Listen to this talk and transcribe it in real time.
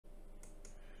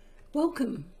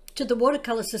Welcome to the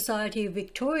Watercolour Society of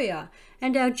Victoria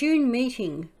and our June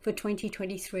meeting for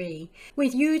 2023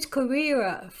 with Eudes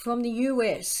Correia from the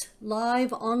US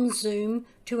live on Zoom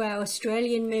to our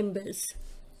Australian members.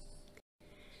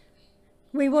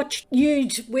 We watched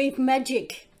Eudes weave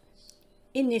magic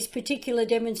in this particular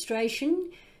demonstration.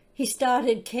 He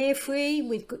started carefree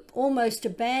with almost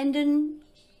abandon,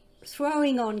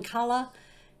 throwing on colour,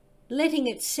 letting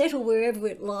it settle wherever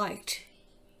it liked.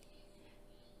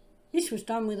 This was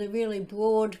done with a really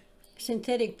broad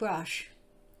synthetic brush,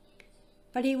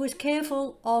 but he was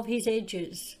careful of his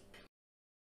edges.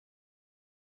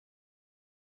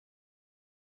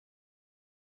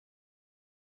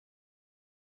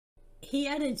 He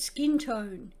added skin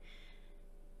tone,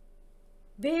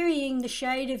 varying the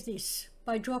shade of this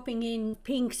by dropping in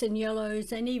pinks and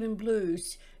yellows and even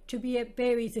blues to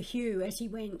vary the hue as he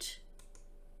went.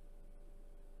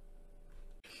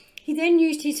 He then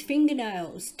used his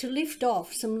fingernails to lift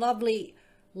off some lovely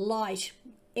light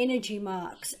energy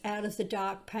marks out of the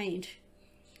dark paint.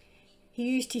 He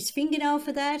used his fingernail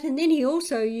for that, and then he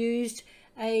also used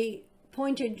a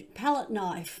pointed palette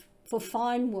knife for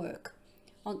fine work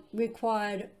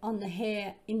required on the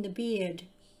hair in the beard.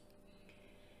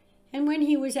 And when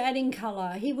he was adding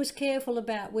colour, he was careful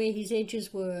about where his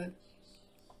edges were.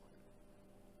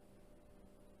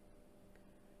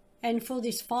 And for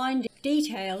this fine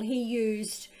detail, he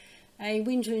used a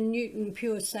Winsor & Newton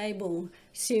Pure Sable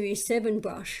Series 7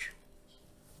 brush.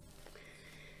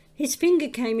 His finger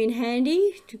came in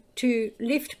handy to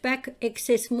lift back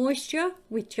excess moisture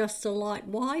with just a light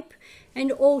wipe,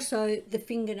 and also the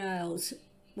fingernails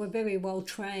were very well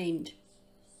trained.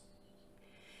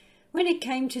 When it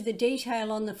came to the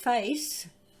detail on the face,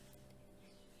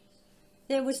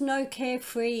 there was no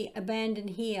carefree abandon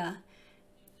here.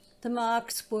 The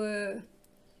marks were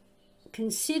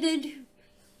considered,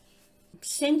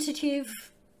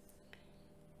 sensitive,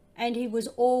 and he was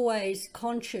always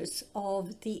conscious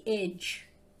of the edge.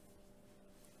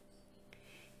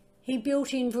 He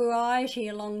built in variety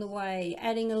along the way,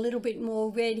 adding a little bit more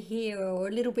red here or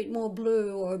a little bit more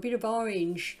blue or a bit of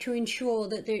orange to ensure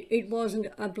that it wasn't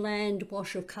a bland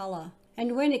wash of colour.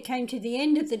 And when it came to the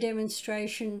end of the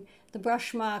demonstration, the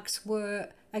brush marks were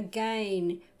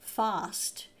again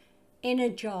fast,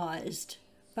 energised,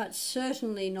 but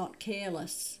certainly not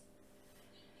careless.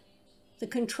 The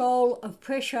control of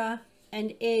pressure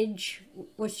and edge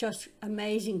was just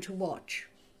amazing to watch.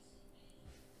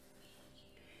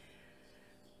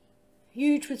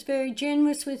 Eudes was very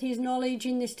generous with his knowledge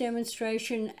in this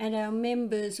demonstration, and our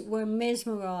members were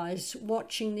mesmerised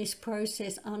watching this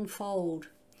process unfold.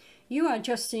 You are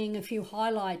just seeing a few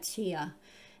highlights here,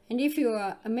 and if you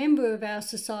are a member of our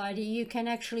society, you can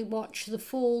actually watch the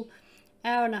full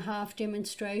hour-and-a-half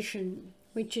demonstration,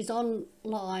 which is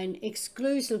online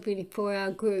exclusively for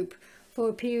our group for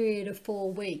a period of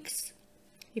 4 weeks.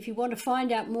 If you want to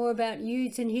find out more about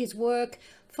Eudes and his work,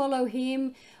 follow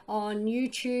him on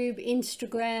YouTube,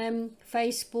 Instagram,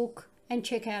 Facebook, and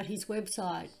check out his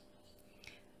website.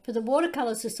 For the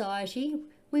Watercolour Society,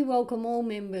 we welcome all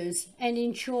members and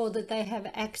ensure that they have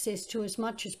access to as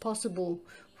much as possible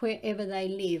wherever they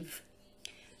live.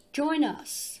 Join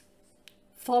us.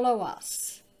 Follow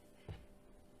us,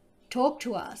 talk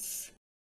to us,